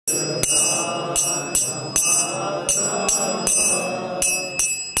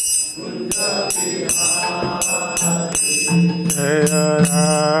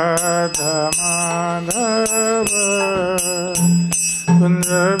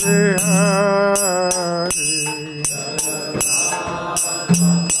Bihari.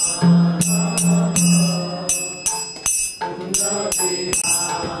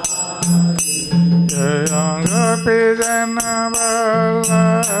 Jaya Gopi Jana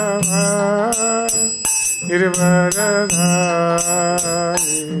Vallabha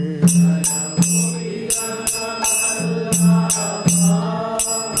Girivardhari.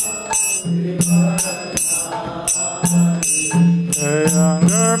 Jaya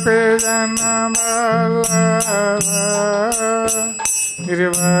Gopi Jana Vallabha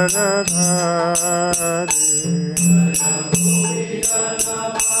Girivardhari.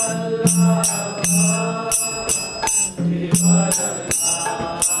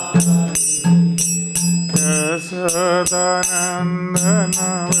 Yashodanandana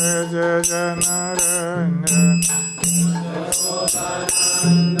Vraja Narayan.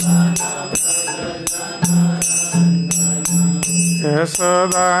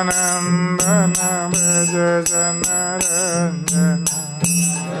 Yashodanandana Vraja Narayan.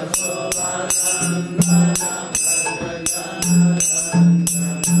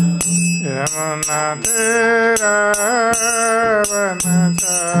 Yamuna Tera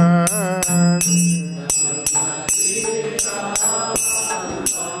Vanachari.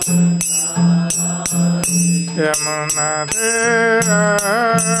 Yamuna Tera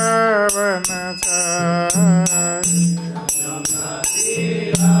Vanachari.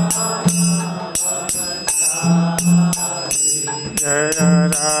 Jaya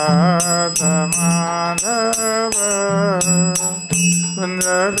Radha-Madhava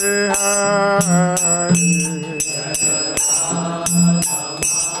Vrindavan.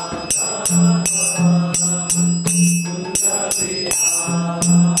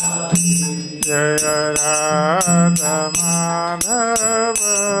 Jaya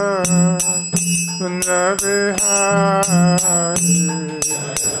Radha-Madhava Vrindavan.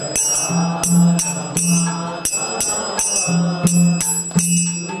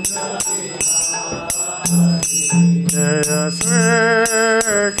 Jaya Sri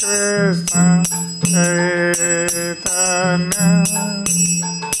Kṛṣṇa Chaitanya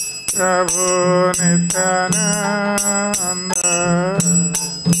Prabhu Nityananda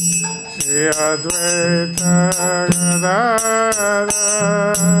Shri Advaita Gadadhara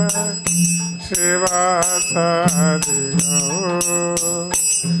Śrīvāsadi Gaur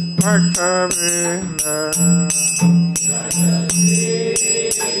Bhakta-vrinda.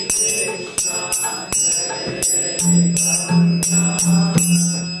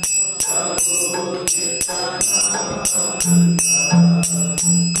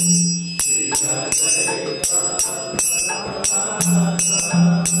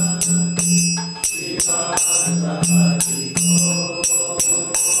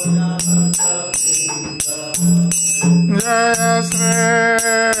 Jaya Sri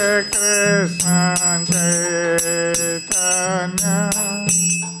Kṛṣṇa Chaitanya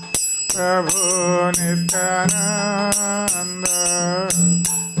Prabhu Nityananda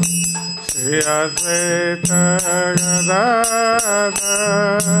Shri Advaita Gadadhara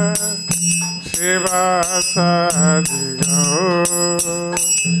Śrīvāsadi Gaur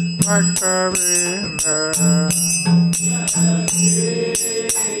Bhakta-vrinda.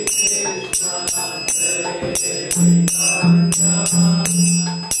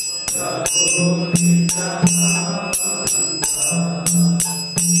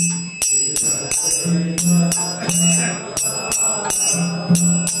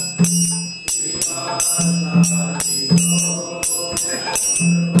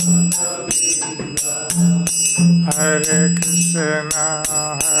 Hare Kṛṣṇa,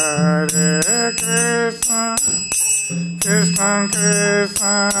 Hare Kṛṣṇa, Kṛṣṇa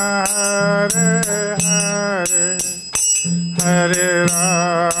Kṛṣṇa, Hare Hare, Hare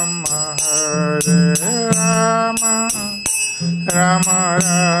Rama, Hare Rama, Rama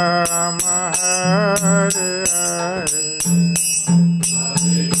Rama, Hare Hare.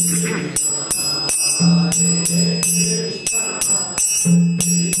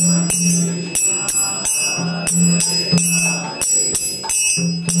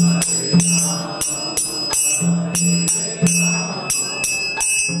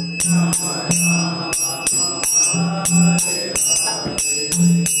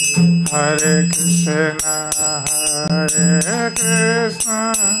 Hare Kṛṣṇa, Hare Kṛṣṇa,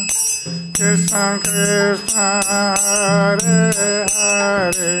 Kṛṣṇa Kṛṣṇa, Hare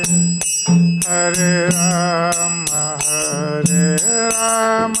Hare, Hare Rama, Hare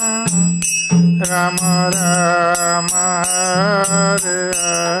Rama, Rama Rama, Hare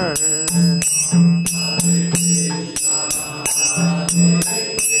Hare.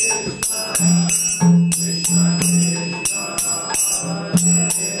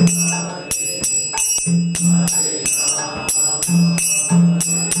 Hare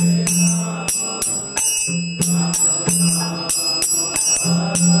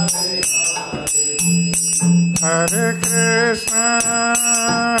Krishna,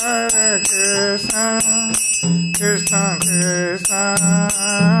 Krishna Krishna,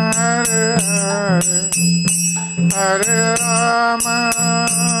 Hare Hare, Hare Rama,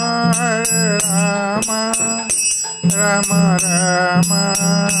 Rama Rama,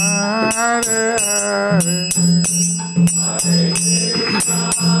 Hare Hare.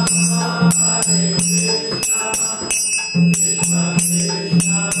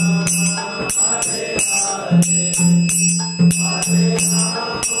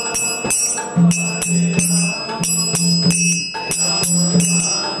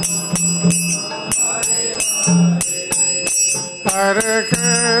 Hare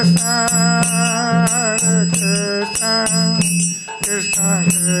Krishna, Krishna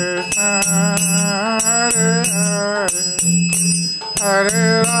Krishna, Hare Hare, Hare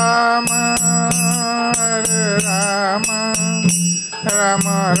Rama, Hare Krishna, Krishna Krishna, Hare Hare, Hare Rama,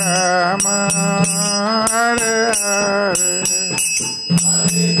 Rama Rama, Hare Hare.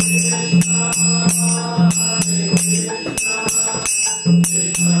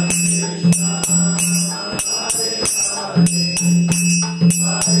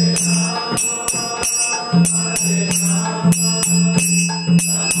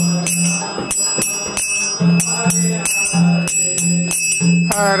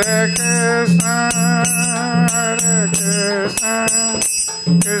 Hare Krishna, Krishna Krishna, Hare Hare, Hare Rama, Hare Krishna,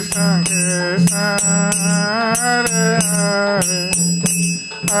 Krishna Krishna, Hare Hare,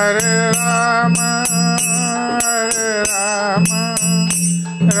 Hare Rama,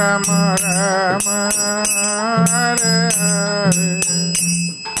 Rama Rama, Hare Hare.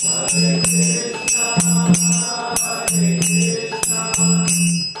 Hare Krishna,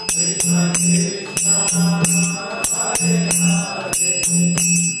 Krishna Krishna, Hare Hare,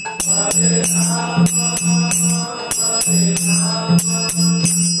 Hare Rama,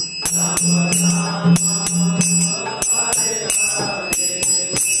 Rama Rama, Hare Hare.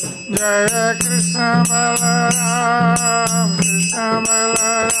 Jaya Krishna Balaram, Krishna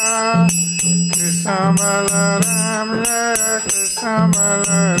Balaram, Krishna Balaram, Jaya Krishna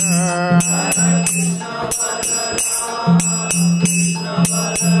Balaram. Krishna Balaram, Krishna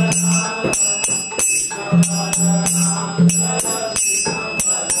Balaram, Krishna Balaram, Krishna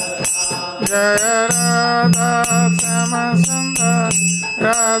Balaram. Jaya Radha Sama Sundar,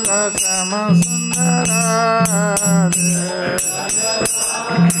 Radha Sama Sundar Radhe.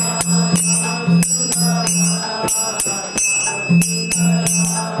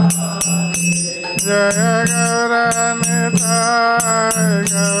 Jaya Gauranitai,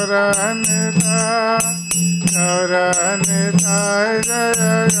 Gauranitai, Gauranitai,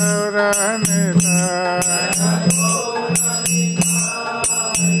 Jaya Gauranitai.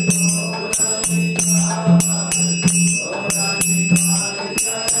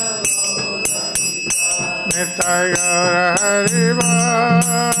 Nitai Gaura Haribo,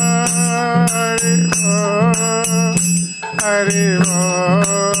 Haribo, Haribo,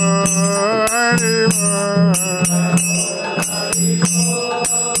 Haribo.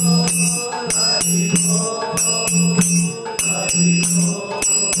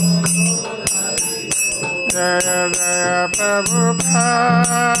 Jaya Jaya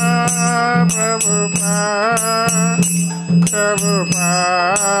Prabhupada, Prabhupada,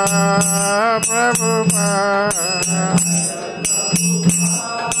 Prabhupada, Prabhupada.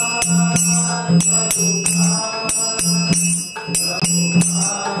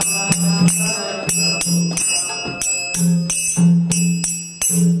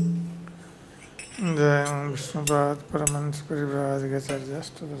 Jai Vishnupada Paramahans Parivrajagasarya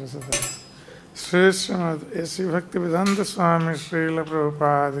Astadharasata Sri Srimad A.C. Bhaktivedanta Swami Srila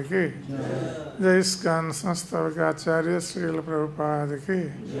Prabhupada ki Jai ISKCON Samstavakacharya Srila Prabhupada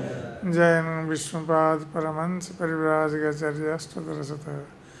ki Jai Vishnupada Paramahans Parivrajagasarya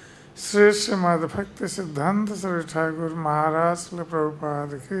Astadharasata Sri Srimad Bhakti Siddhanta Sarva Thakur Maharaj Srila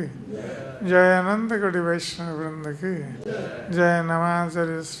Prabhupada ki Jai Ananda Gaudiya Vaishnava Vrinda ki Jai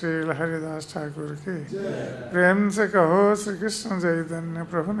Namacharya Srila Haridas Thakur ki Prem se kaho Shri Kṛṣṇa Chaitanya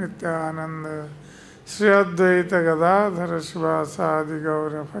Prabhu Nityananda Shri Advaita Gadadhara Shivasadi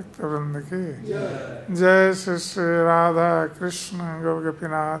Gaura Bhakta Vrinda ki Jai Shri Shri Radha Kṛṣṇa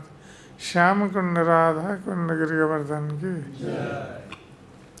Gaurgopinath Shyam Kunda Radha Kunda Giri Govardhan ki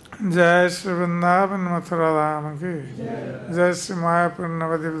जय श्री वृंदावन मथुरा धाम की जय श्री मायापुर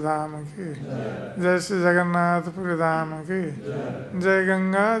नवद्वीप धाम की जय श्री जगन्नाथपुरी धाम की जय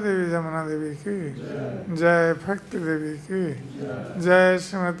गंगा देवी जमुना देवी की जय भक्ति देवी की जय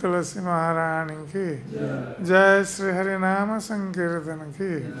श्रीमती तुलसी महारानी की जय श्री हरिनाम संकीर्तन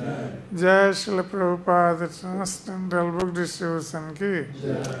की जय Shri Prabhupada transcendental book distribution की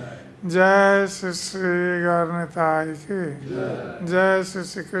जय श्री श्री गौरनिताई की, जय श्री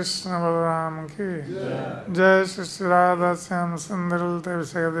श्री कृष्ण बलराम की, जय श्री श्री राधा श्याम सुंदर ललिता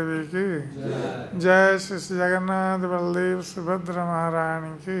विशाखा देवी की, जय श्री श्री जगन्नाथ बलदेव सुभद्रा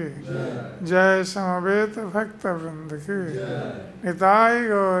महारानी की, जय समवेत भक्त वृंद की, निताई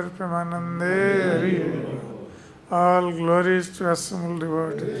गौर प्रेमानंदे Hari. All glories to assembled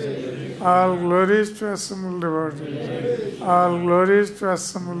devotees. All glories to assembled devotees. All glories to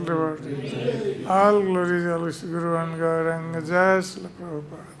assembled devotees. All glories always to Guru and Gauranga. Jai Srila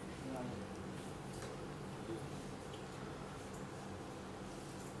Prabhupada.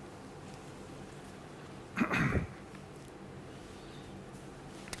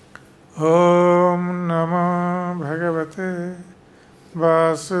 Om Namo Bhagavate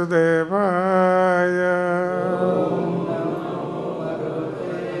Vasudevaya.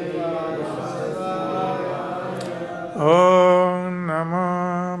 Om Namo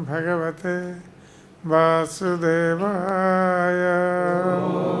Bhagavate Vasudevaya.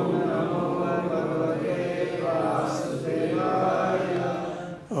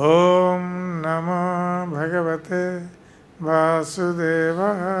 Om Namo Bhagavate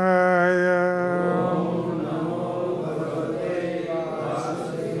Vasudevaya.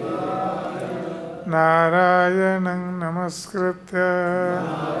 Narayanam namaskritya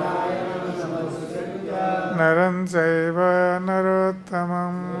naram chaiva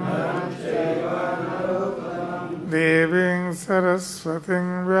narottamam devim saraswatim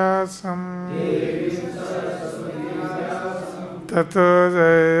vyasam tato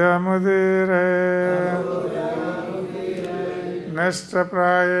jayamudire nashta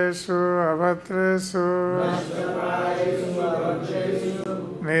prayeshu avatresu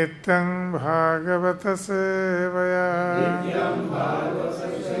Nityam Bhagavata Sevaya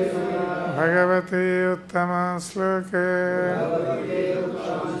Bhagavati Uttama Sloke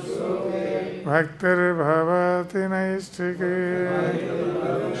Bhaktir Bhavati Naistiki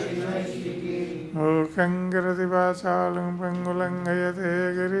Mulkangarati Vachalam Pangulangayate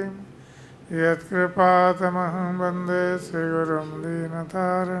Girim Yat Kripatamaham Bande Sri Gurum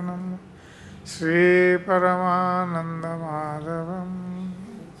Dinataranam Sri Paramananda Madhavam.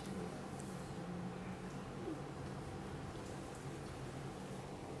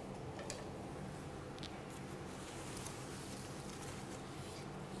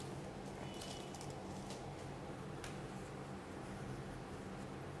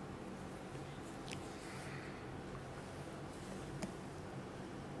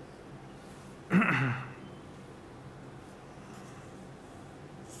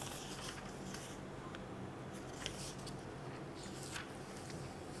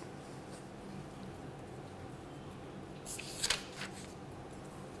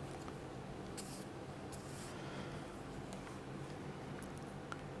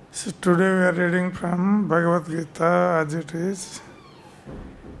 So today we are reading from Bhagavad-Gita as it is,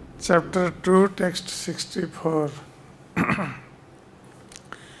 chapter 2, text 64.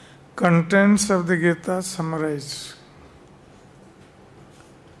 Contents of the Gita summarized.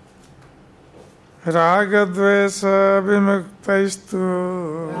 Rāga-dveṣa-vimuktais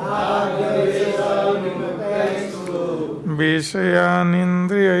viṣayān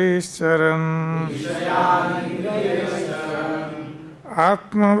indriyaiś caran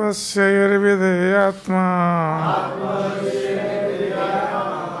ātma-vaśyair vidheya-ātmā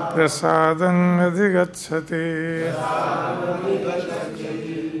prasādam adhigacchati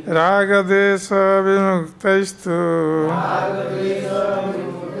rāga-dveṣa-vimuktais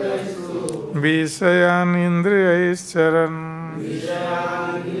viṣayān indriyaiś caran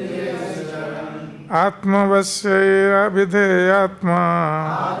ātma-vaśyair vidheya-ātmā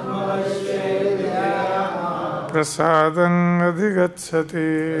prasādam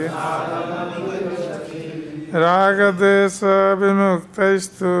adhigacchati rāga-dveṣa-vimuktais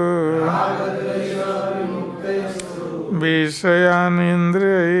viṣayān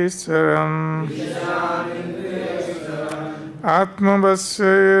indriyaiś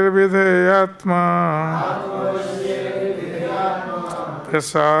ātma-vaśyair vidheya-ātmā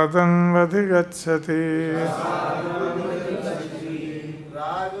prasādam adhigacchati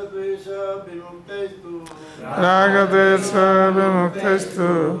rāga-dveṣa-vimuktais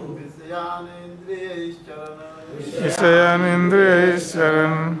viṣayān indriyaiś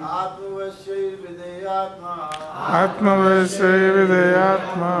ātma-vaśyair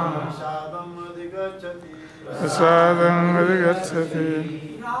vidheya-ātmā prasādam adhigacchati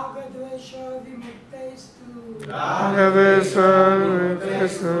rāga-dveṣa-vimuktais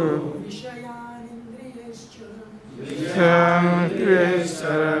viṣayān indriyaiś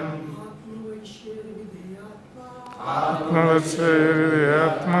ātma-vaśyair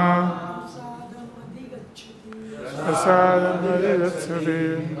vidheya-ātmā prasādam adhigacchati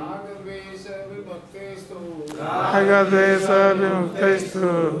rāga-dveṣa-vimuktais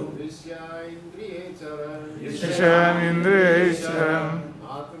viṣayān indriyaiś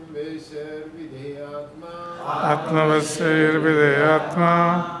ātma-vaśyair vidheya-ātmā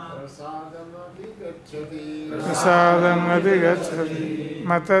prasādam adhigacchati.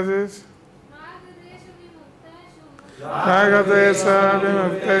 Mataji,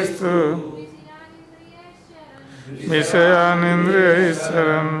 rāga-dveṣa-vimuktais viṣayān indriyaiś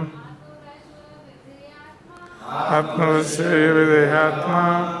ātma-vaśyair vidheya-ātmā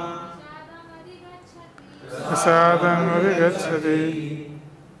prasādam adhigacchati.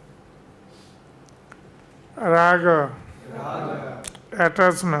 Raga,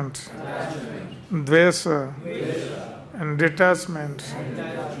 attachment, dveṣa, and detachment.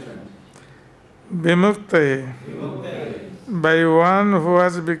 Vimuktai, by one who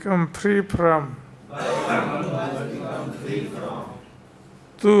has become free from.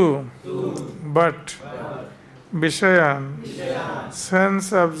 Tu, but. viṣayān,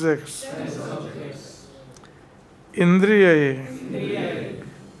 sense objects. Indriyaiḥ,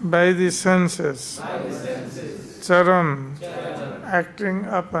 by the senses. Caran, acting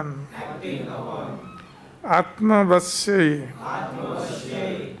upon. ātma-vaśyair,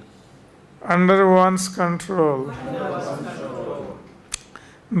 under one's control.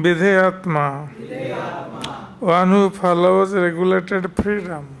 Vidheya-ātmā, one who follows regulated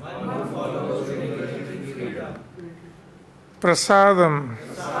freedom. Prasādam,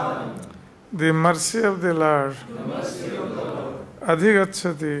 the mercy of the Lord.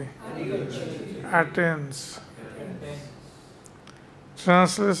 Adhigacchati, attains.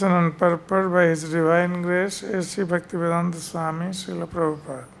 Translation and purport by His Divine Grace, A.C. Bhaktivedanta Swami, Srila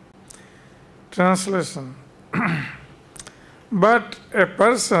Prabhupada. Translation. But a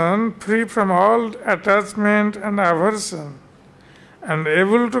person free from all attachment and aversion and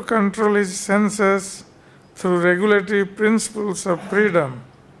able to control his senses through regulative principles of freedom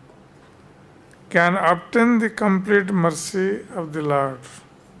can obtain the complete mercy of the Lord.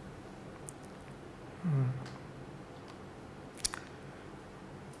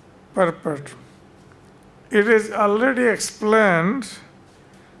 Purport. It is already explained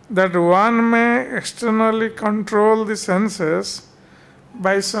that one may externally control the senses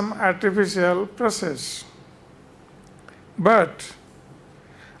by some artificial process. But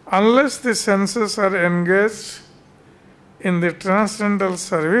unless the senses are engaged in the transcendental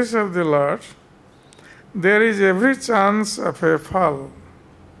service of the Lord, there is every chance of a fall.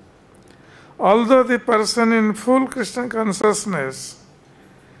 Although the person in full Kṛṣṇa consciousness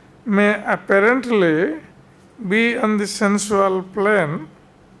may apparently be on the sensual plane,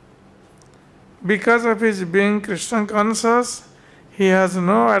 because of his being Kṛṣṇa conscious, he has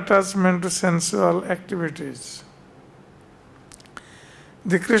no attachment to sensual activities.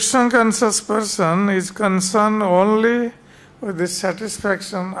 The Kṛṣṇa conscious person is concerned only with the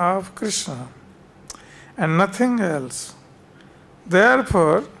satisfaction of Kṛṣṇa and nothing else.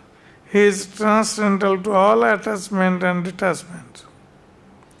 Therefore, he is transcendental to all attachment and detachment.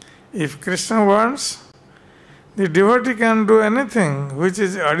 If Kṛṣṇa wants, the devotee can do anything which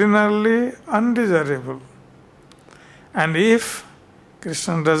is ordinarily undesirable. And if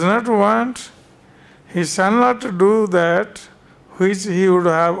Kṛṣṇa does not want, he shall not do that which he would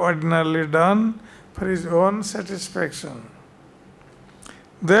have ordinarily done for his own satisfaction.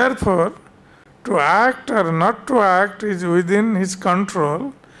 Therefore, to act or not to act is within his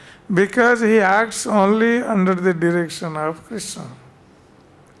control, because he acts only under the direction of Kṛṣṇa.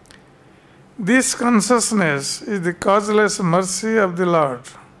 This consciousness is the causeless mercy of the Lord,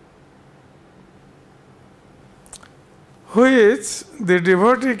 which the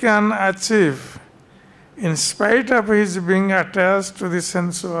devotee can achieve in spite of his being attached to the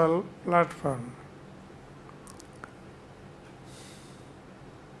sensual platform.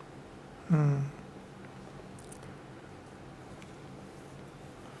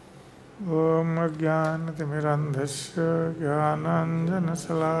 Om Ajnanatimmirandhasya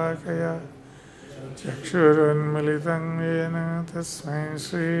Jnananjana-salakaya Chakshurunmilitam Yena Tasmai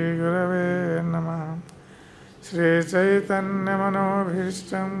Shri Gurave Namaha. Shri Chaitanya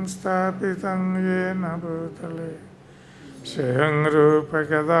Manobhishtam Sthapitam Yena Bhutale Shehang Rupa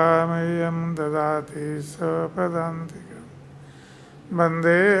Kadamayam Dadati Sapadantikam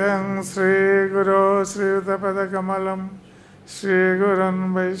Bandehang Shri Guru Shri Utapadakamalam Shri Gurun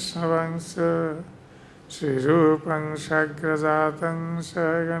Vaishnavangsya Shri Rupang Shagrajatang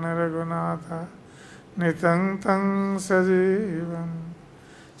Shagana Raghunatha Nitang Tang Sajivam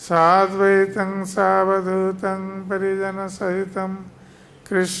Sadvaitam savadhutam parijana sahitam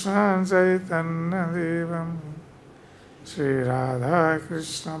Kṛṣṇa Chaitanya Devam Shri Radha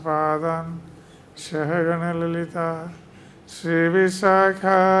Kṛṣṇa Padan Sahagana Lalita Shri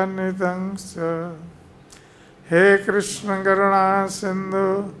Viṣakhanitaṁ He Kṛṣṇa Karuna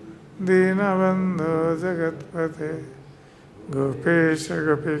Sindhu Dīnabandhu Jagatpate Gopesha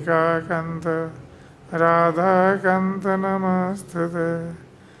Gopika Kanta Radha Kanta Namastute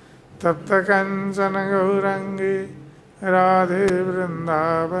Tapta Kanchana Gaurangi Radhe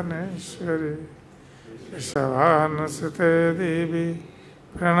Vrindavaneshwari Vrishabhanusute Devi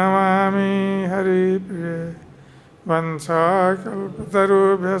Pranamami Hari Priye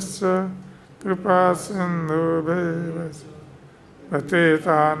Vanchakalpatarubhyasya Kripa Sindhubhyeva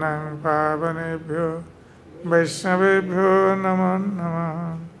Patitanang Pavanebhyo Vaishnavebhyo Namo Namo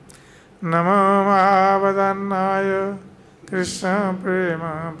Namo Mahavadannaya Krishna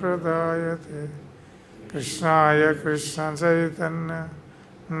Prema Pradayate Krishnaya Krishna Chaitanya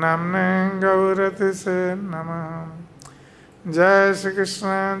Namne Gaurati Se Namah Jai Shri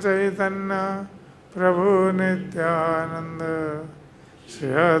Krishna Chaitanya Prabhu Nityananda Shri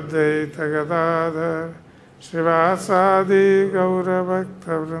Advaita Gadadhar Srivasadi Gaura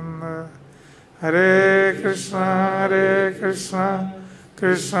Bhakta Vrinda Hare Krishna Krishna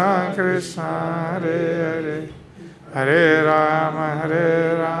Krishna Hare Hare Hare Rama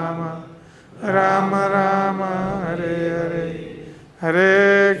Rama Rama Hare Hare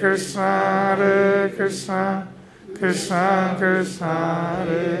Hare Krishna Krishna Krishna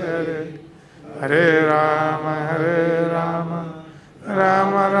Hare Hare Hare Rama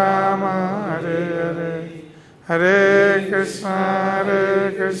Rama Rama Hare Hare Hare Krishna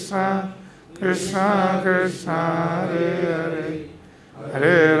Krishna Krishna Hare Hare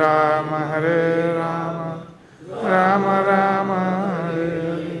Hare Rama Rama Rama Hare Hare.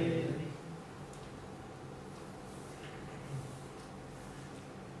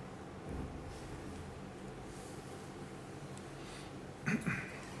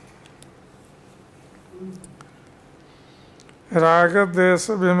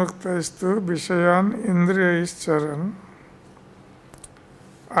 Rāga-dveṣa-vimuktais viṣayān indriyaiś caran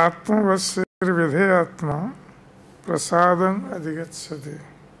ātma-vaśyair vidheya-ātmā prasādam adhigacchati.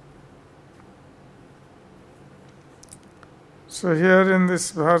 So here in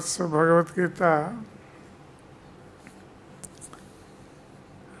this verse of Bhagavad-Gita,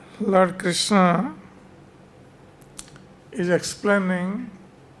 Lord Kṛṣṇa is explaining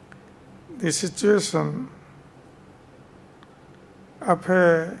the situation of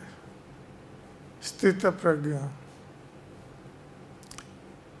a sthita prajna.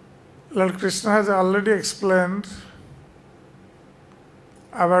 Lord Kṛṣṇa has already explained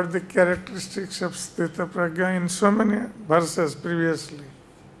about the characteristics of sthita prajna in so many verses previously.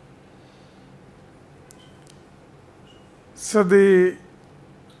 So the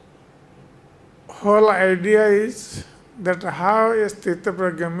whole idea is that how a sthita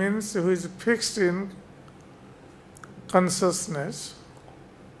prajna means who is fixed in consciousness,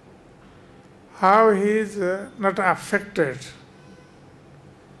 how he is not affected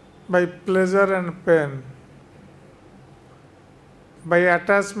by pleasure and pain, by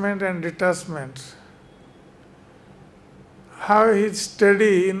attachment and detachment, how he is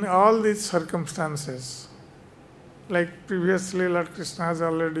steady in all these circumstances. Like previously Lord Kṛṣṇa has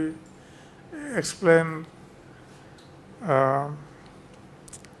already explained,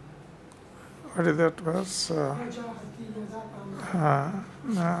 what is that verse?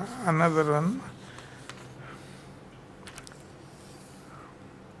 Another one.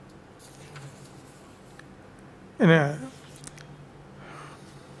 Anyway,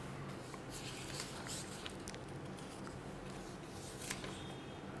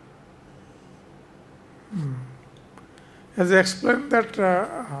 as I explained that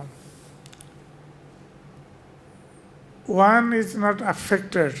one is not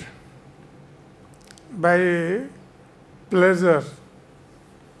affected by pleasure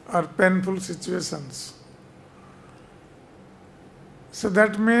or painful situations. So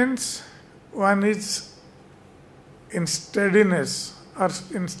that means one is in steadiness or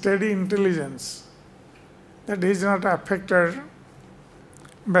in steady intelligence, that he is not affected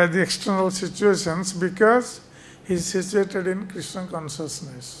by the external situations because he is situated in Kṛṣṇa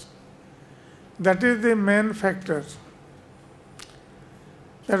consciousness. That is the main factor.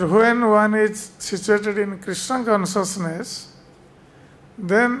 That when one is situated in Kṛṣṇa consciousness,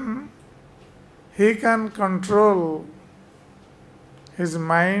 then he can control his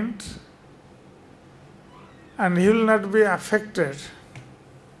mind and he will not be affected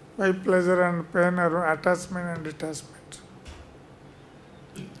by pleasure and pain or attachment and detachment.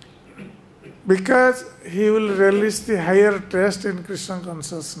 Because he will relish the higher taste in Krishna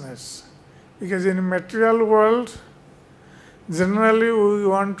consciousness. Because in material world, generally we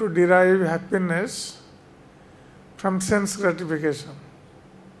want to derive happiness from sense gratification.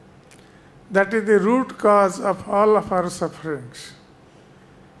 That is the root cause of all of our sufferings.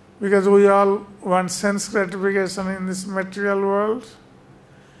 Because we all want sense gratification in this material world.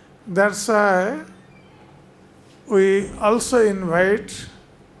 That's why we also invite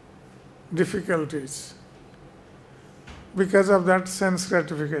difficulties because of that sense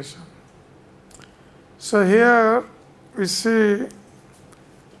gratification. So here we see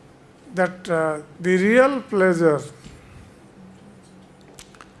that the real pleasure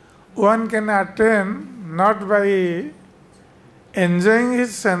one can attain not by enjoying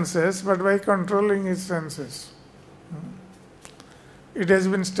his senses but by controlling his senses. It has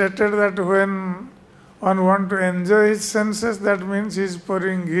been stated that when one wants to enjoy his senses, that means he is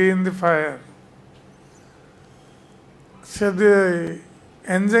pouring ghee in the fire. So the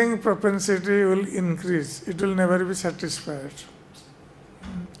enjoying propensity will increase. It will never be satisfied.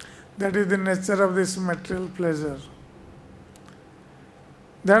 That is the nature of this material pleasure.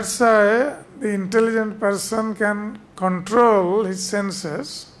 That's why the intelligent person can control his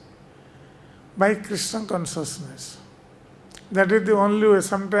senses by Krishna consciousness. That is the only way.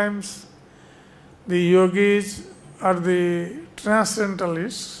 Sometimes the yogis or the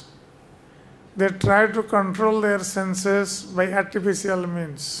transcendentalists, they try to control their senses by artificial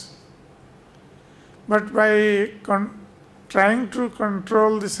means. But by trying to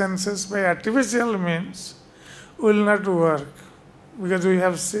control the senses by artificial means will not work. Because we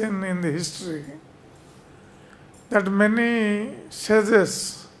have seen in the history that many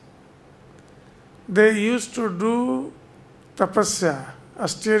sages, they used to do tapasya,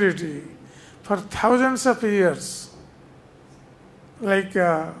 austerity, for thousands of years. Like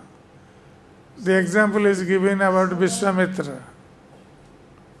the example is given about Vishwamitra.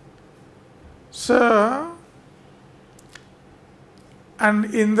 So,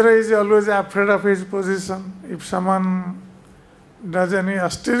 and Indra is always afraid of his position. If someone does any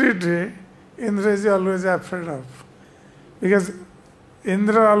austerity, Indra is always afraid of. Because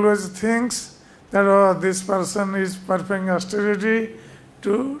Indra always thinks that, oh, this person is performing austerity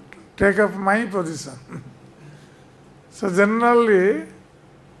to take up my position. So generally,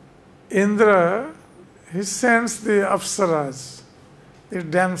 Indra, he sends the apsaras, the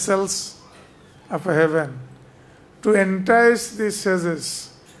damsels of heaven, to entice the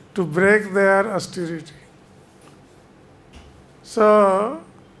sages to break their austerity. So,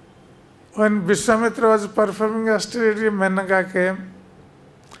 when Vishwamitra was performing austerity, Menaka came,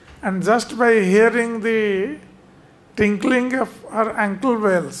 and just by hearing the tinkling of her ankle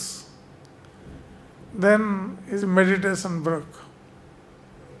bells, then his meditation broke.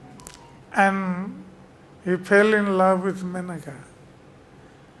 And he fell in love with Menaka.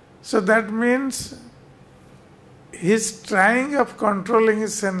 So that means his trying of controlling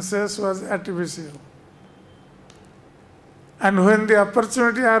his senses was artificial. And when the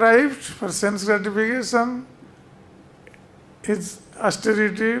opportunity arrived for sense gratification, his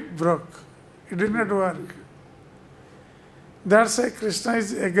austerity broke. It did not work. That's why Kṛṣṇa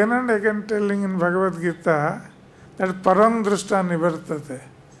is again and again telling in Bhagavad-Gita that param drushta nivartate.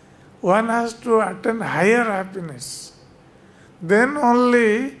 One has to attain higher happiness. Then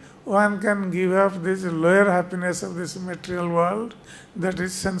only one can give up this lower happiness of this material world, that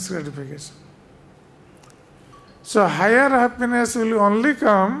is sense gratification. So higher happiness will only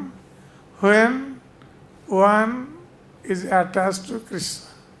come when one is attached to Kṛṣṇa.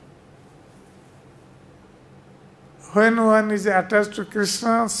 When one is attached to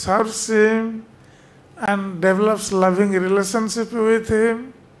Kṛṣṇa, serves him and develops loving relationship with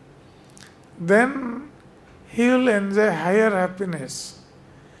him, then he will enjoy higher happiness.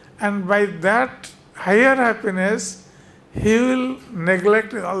 And by that higher happiness, he will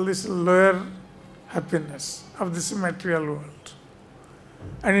neglect all this lower happiness of this material world.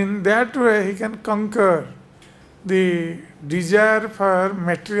 And in that way, he can conquer the desire for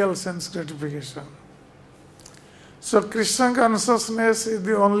material sense gratification. So Krishna consciousness is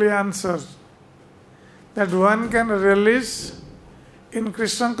the only answer that one can relish in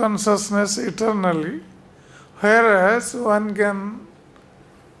Krishna consciousness eternally, whereas one can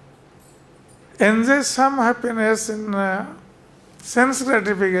enjoy some happiness in sense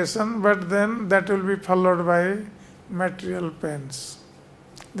gratification, but then that will be followed by material pains.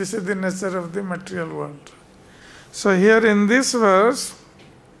 This is the nature of the material world. So here in this verse,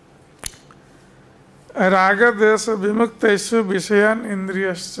 rāga-dveṣa-vimuktais viṣayān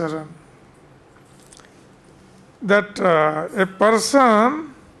indriyaiś caran. That a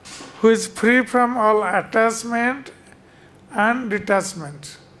person who is free from all attachment and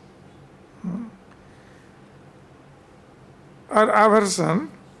detachment, or aversion,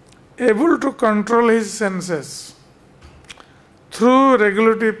 able to control his senses through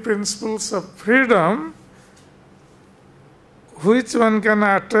regulative principles of freedom, which one can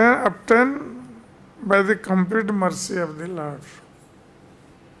obtain by the complete mercy of the Lord.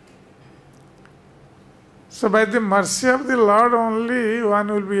 So by the mercy of the Lord only one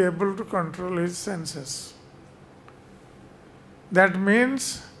will be able to control his senses. That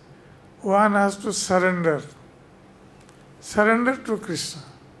means one has to surrender. Surrender to Kṛṣṇa.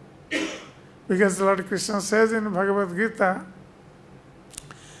 Because Lord Kṛṣṇa says in Bhagavad-Gita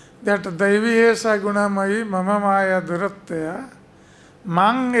that Daiviyeša gunamayi mama maya duratteya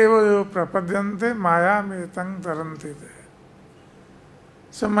mang eva yo prapadyante maya metang taranti.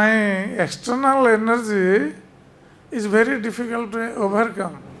 So my external energy is very difficult to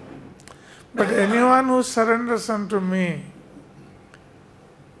overcome. But anyone who surrenders unto me,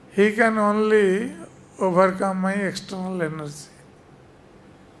 he can only overcome my external energy.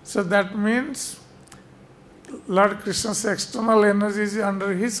 So that means Lord Kṛṣṇa's external energy is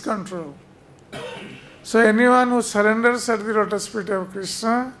under his control. So anyone who surrenders at the lotus feet of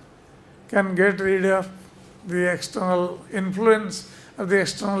Kṛṣṇa can get rid of the external influence of the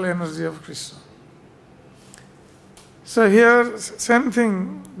external energy of Kṛṣṇa. So here, same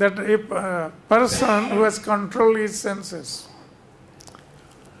thing, that a person who has controlled his senses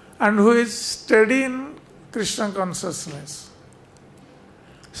and who is steady in Kṛṣṇa consciousness,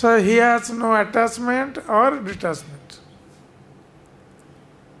 so he has no attachment or detachment.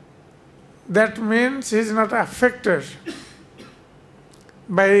 That means he is not affected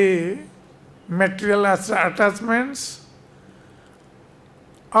by material attachments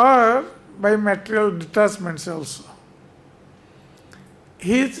or by material detachments also.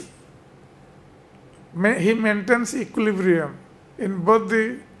 He maintains equilibrium in both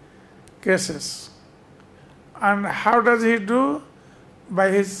the cases. And how does he do? By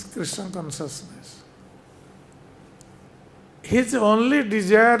his Kṛṣṇa consciousness. His only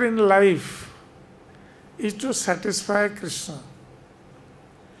desire in life is to satisfy Kṛṣṇa.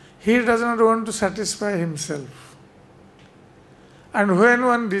 He does not want to satisfy himself. And when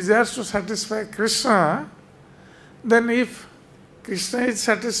one desires to satisfy Kṛṣṇa, then if Kṛṣṇa is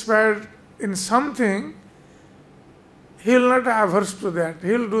satisfied in something, he will not averse to that,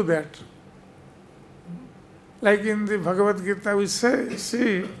 he will do that. Like in the Bhagavad-Gita we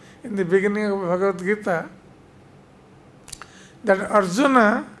see in the beginning of Bhagavad-Gita that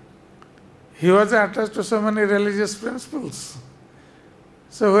Arjuna, he was attached to so many religious principles.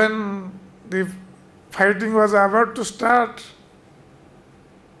 So when the fighting was about to start,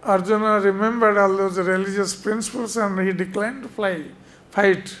 Arjuna remembered all those religious principles and he declined to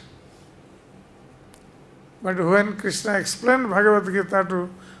fight. But when Kṛṣṇa explained Bhagavad-Gita to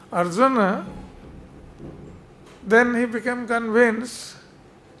Arjuna, then he became convinced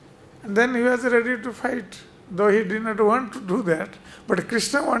and then he was ready to fight, though he did not want to do that, but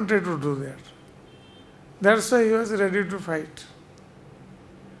Kṛṣṇa wanted to do that. That's why he was ready to fight.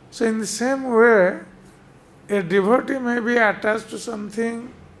 So in the same way, a devotee may be attached to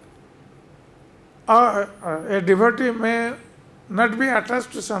something, or a devotee may not be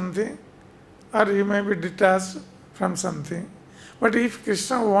attached to something, or he may be detached from something. But if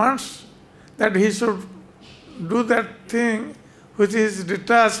Kṛṣṇa wants that he should do that thing which he is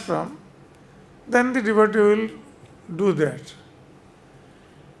detached from, then the devotee will do that.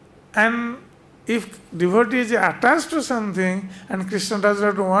 And if devotee is attached to something and Kṛṣṇa does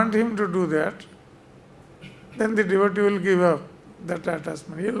not want him to do that, then the devotee will give up that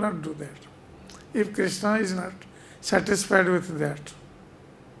attachment. He will not do that if Kṛṣṇa is not satisfied with that.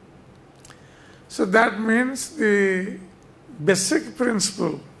 So that means the basic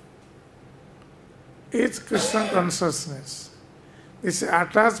principle is Kṛṣṇa consciousness. This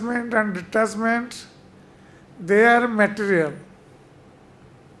attachment and detachment, they are material.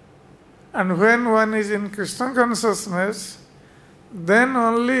 And when one is in Kṛṣṇa consciousness, then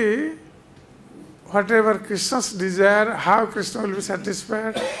only whatever Kṛṣṇa's desire, how Kṛṣṇa will be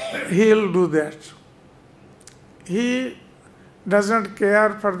satisfied, he will do that. He does not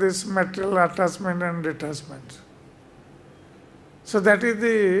care for this material attachment and detachment. So that is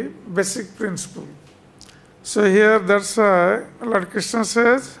the basic principle. So here that's why Lord Kṛṣṇa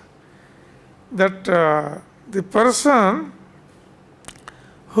says that the person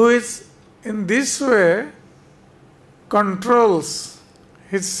who is in this way controls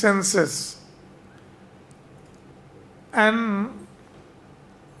his senses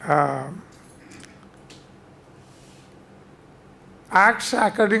acts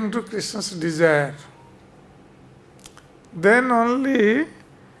according to Krishna's desire, then only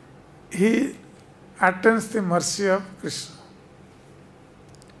he attains the mercy of Krishna.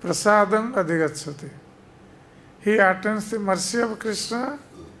 Prasādam adhigacchati. He attains the mercy of Krishna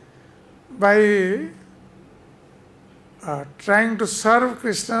by trying to serve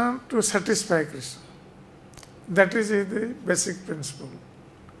Krishna to satisfy Krishna. That is the basic principle.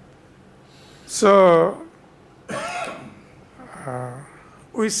 So,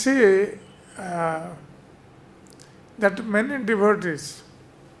 we see that many devotees,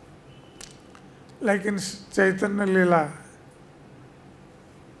 like in Chaitanya Lila,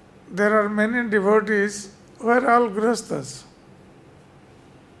 there are many devotees who are all grihasthas.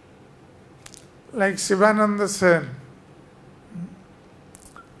 Like Sivananda Sen,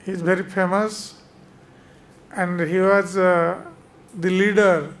 he is very famous, and he was the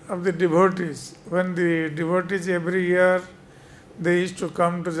leader of the devotees. When the devotees every year they used to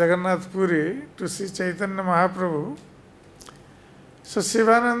come to Jagannath Puri to see Chaitanya Mahaprabhu, so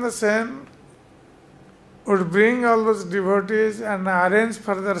Sivananda Sen would bring all those devotees and arrange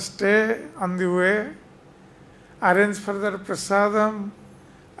for their stay on the way, arrange for their prasādam,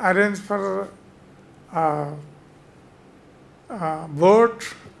 arrange for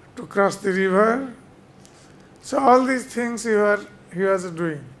boat to cross the river. So all these things he was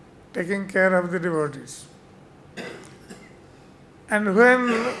doing, taking care of the devotees. And when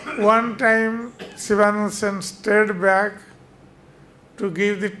one time Sivananda Sen stayed back to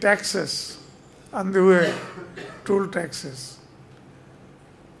give the taxes on the way, toll taxes,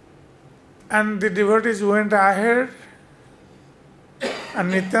 and the devotees went ahead,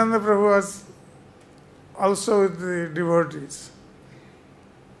 and Nityananda Prabhu was also with the devotees.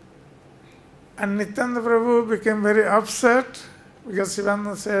 And Nityananda Prabhu became very upset because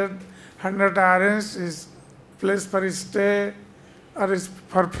Sivananda said, had not arranged his place for his stay or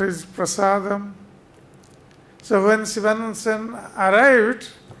for his prasādam. So when Sivananda Sen arrived,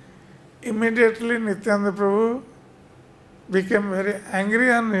 immediately Nityananda Prabhu became very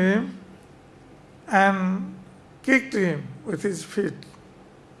angry on him and kicked him with his feet,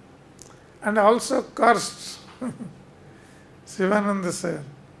 and also cursed Sivananda Sen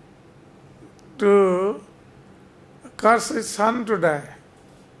to curse his son to die.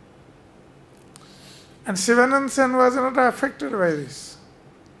 And Sivananda Sen was not affected by this.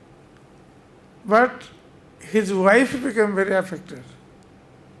 But his wife became very affected.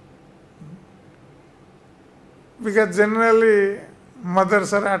 Because generally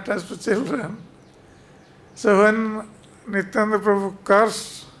mothers are attached to children. So when Nityananda Prabhu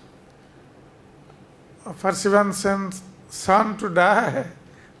cursed for Sivananda Sen's son to die,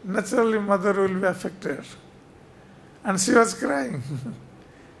 naturally mother will be affected. And she was crying.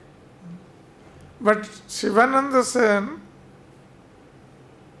 But Sivananda Sen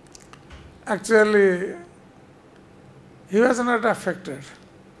actually, he was not affected.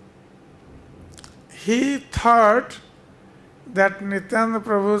 He thought that Nityananda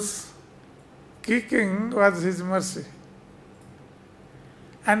Prabhu's kicking was his mercy.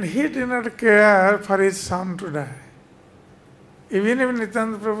 And he did not care for his son to die. Even if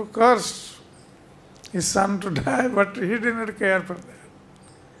Nityananda Prabhu cursed his son to die, but he did not care for that.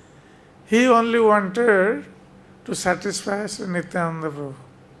 He only wanted to satisfy Sri Nityananda Prabhu.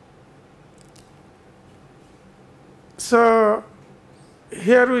 So,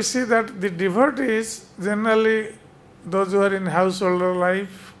 here we see that the devotees, generally those who are in householder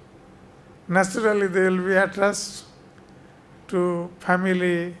life, naturally they will be attached to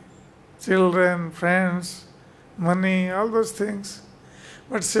family, children, friends, money, all those things.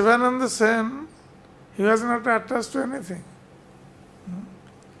 But Sivananda Sen, he was not attached to anything.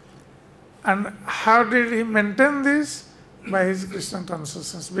 And how did he maintain this? By his Krishna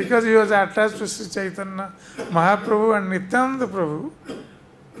consciousness. Because he was attached to Sri Chaitanya Mahaprabhu and Nityananda Prabhu,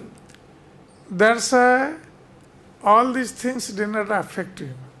 that's why all these things did not affect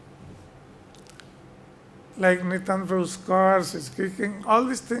him. Like Nityananda Prabhu's curse, his kicking, all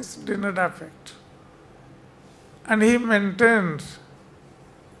these things did not affect. And he maintained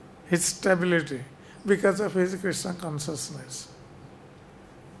his stability because of his Krishna consciousness.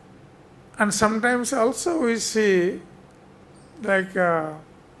 And sometimes also we see like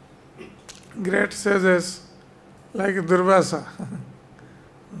great sages like Durvasa.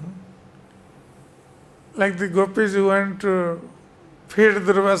 Like the gopis who went to feed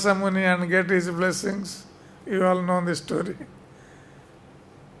Durvasa Muni and get his blessings. You all know the story.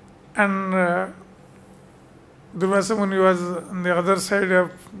 And Durvasa Muni was on the other side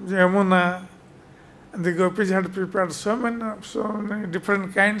of Yamuna, and the gopis had prepared so many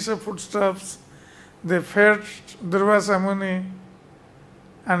different kinds of foodstuffs. They fed Durvasa Muni,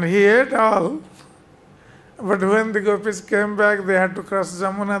 And he ate all. But when the gopis came back, they had to cross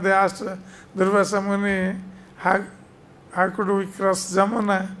Jamuna. They asked Durvasa Muni, how could we cross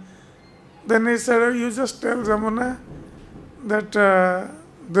Jamuna? Then he said, you just tell Jamuna that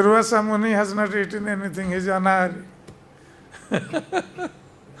Durvasa Muni has not eaten anything, he is anahari.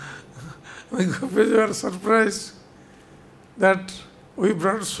 The gopis were surprised that we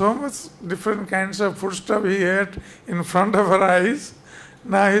brought so much different kinds of foodstuff he ate in front of our eyes.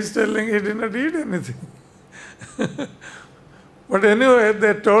 Now he is telling he did not eat anything. But anyway,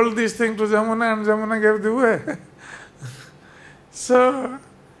 they told this thing to Jamuna and Jamuna gave the way. So,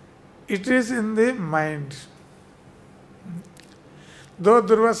 it is in the mind. Though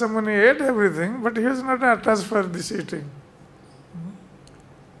Durvasa Muni ate everything, but he was not attached for this eating.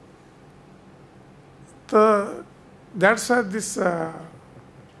 So, that's why this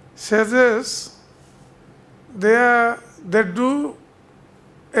sages, they do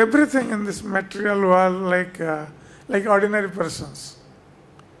everything in this material world like ordinary persons.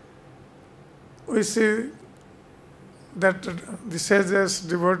 We see that the sages,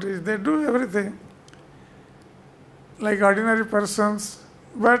 devotees, they do everything like ordinary persons,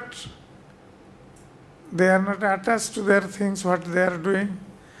 but they are not attached to their things, what they are doing.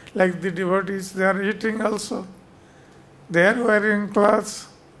 Like the devotees, they are eating also. They are wearing clothes.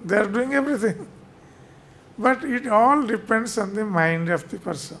 They are doing everything. But it all depends on the mind of the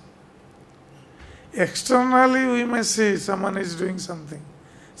person. Externally, we may see someone is doing something,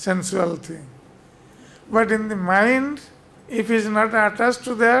 sensual thing. But in the mind, if he is not attached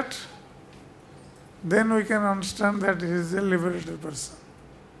to that, then we can understand that he is a liberated person.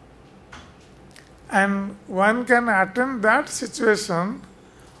 And one can attain that situation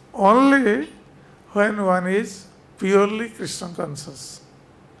only when one is purely Kṛṣṇa conscious.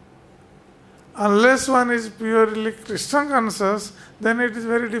 Unless one is purely Kṛṣṇa conscious, then it is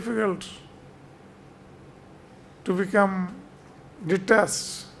very difficult to become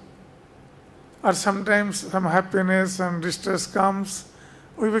detached. Or sometimes some happiness and distress comes,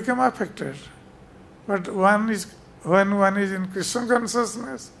 we become affected. But when one is in Kṛṣṇa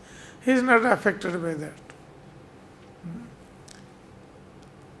consciousness, he is not affected by that.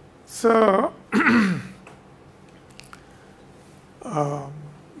 So,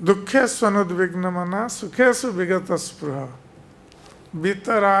 dukkhesu anudvignamana sukhesu vigataspruha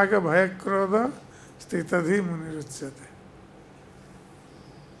vita rāga-dveṣa-vimuktais stitadhi muniruchyate.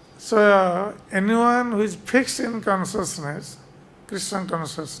 So, anyone who is fixed in consciousness, Kṛṣṇa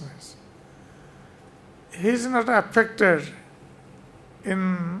consciousness, he is not affected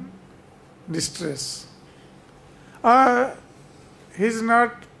in distress. Or he is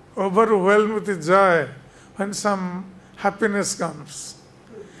not overwhelmed with joy when some happiness comes.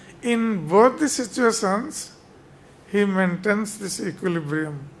 In both the situations, he maintains this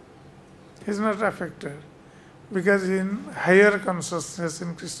equilibrium. He is not affected because he is in higher consciousness,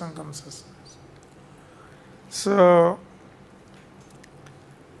 in Kṛṣṇa consciousness. So,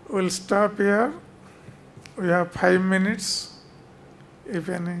 we'll stop here. We have 5 minutes. If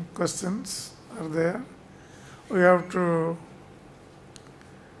any questions are there, we have to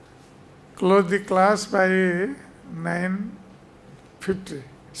close the class by 9:50.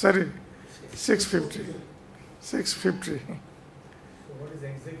 Sorry, 6:50. 6:50. So what is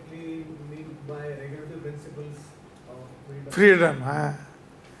exactly meant by regulative principles of freedom? Freedom.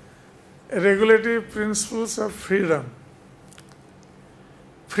 Regulative principles of freedom.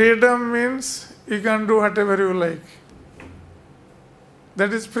 Freedom means you can do whatever you like.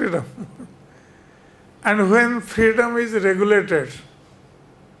 That is freedom. And when freedom is regulated,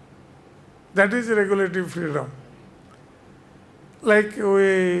 that is regulative freedom. Like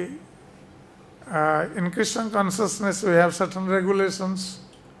we, in Kṛṣṇa consciousness, we have certain regulations.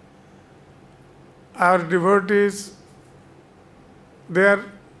 Our devotees, they are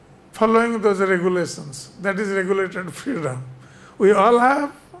following those regulations. That is regulated freedom. We all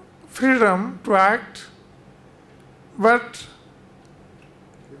have freedom to act, but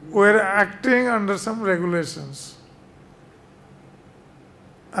we are acting under some regulations.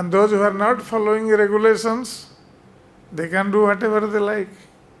 And those who are not following regulations, they can do whatever they like.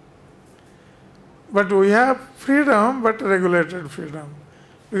 But we have freedom, but regulated freedom.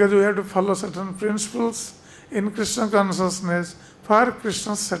 Because we have to follow certain principles in Kṛṣṇa consciousness for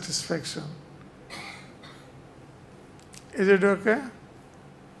Kṛṣṇa's satisfaction. Is it okay?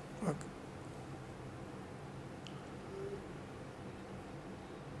 Okay.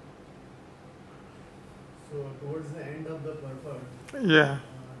 So towards the end of the purport, Yeah. there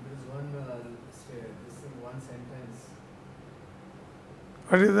is one sentence.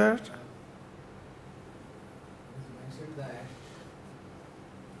 What is that? It is mentioned that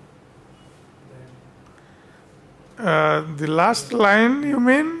The last line, you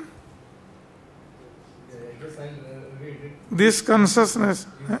mean? Just I'll read it. This consciousness.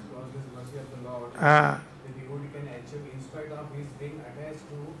 This causeless mercy of the Lord, Ah, the devotee can achieve in spite of his being attached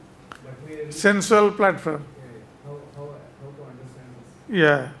to material. sensual platform. How to understand this?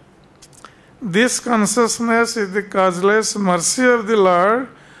 Yeah. This consciousness is the causeless mercy of the Lord,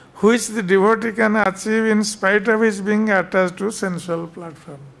 which the devotee can achieve in spite of his being attached to sensual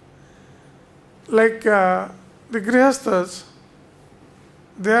platform. Like the grihasthas,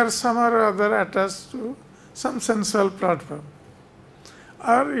 they are somehow or other attached to some sensual platform.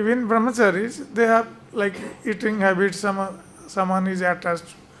 Or even brahmacharis, they have like eating habits, someone is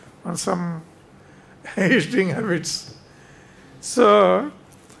attached on some eating habits. So,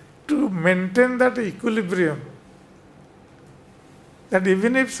 to maintain that equilibrium, that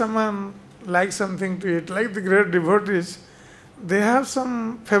even if someone likes something to eat, like the great devotees, they have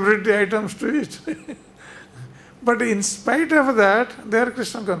some favorite items to eat. But in spite of that, they are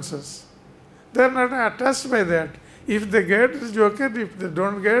Krishna conscious. They are not attached by that. If they get, it's okay. If they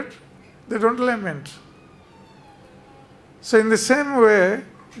don't get, they don't lament. So in the same way,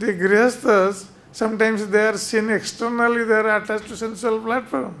 the grihasthas, sometimes they are seen externally, they are attached to sensual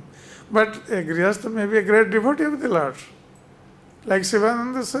platform. But a grihastha may be a great devotee of the Lord, like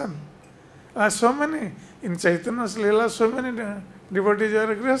Sivananda's son. So many, in Chaitanya's Leela, so many devotees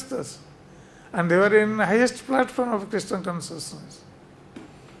are grihasthas. And they were in the highest platform of Krishna consciousness.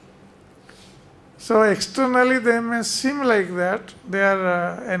 So externally they may seem like that, they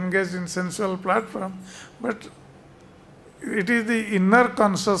are engaged in sensual platform, but it is the inner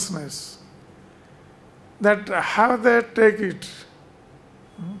consciousness that how they take it.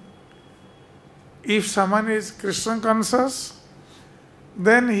 If someone is Krishna conscious,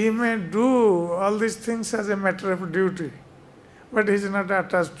 then he may do all these things as a matter of duty, but he is not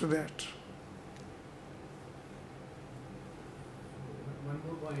attached to that. One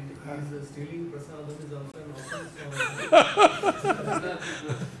more point is stealing prasādam is also an offense.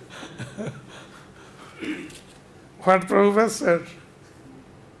 What Prabhupada said.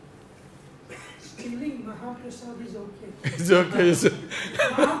 Stealing Mahaprasad is okay. It's okay. It's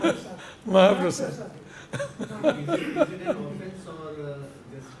Mahaprasad. Mahaprasad. Is it an offense or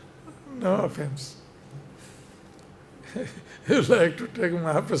just? No offense. You like to take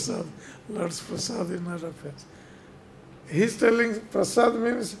Mahaprasad, Lord's Prasad is not offense. He's telling Prasad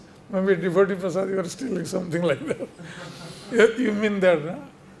means maybe devotee Prasad, you are stealing something like that. You mean that, no?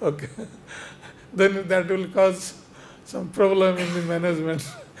 Okay. Then that will cause some problem in the management.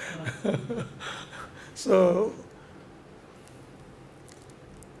 So,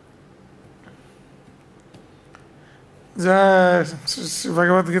 Jai Shri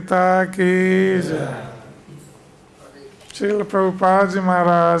Bhagavad-Gita ki Jai. Srila Prabhupada Ji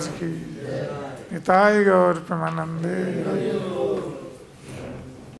Maharaj ki Jai. Nitai Gaur Premanande.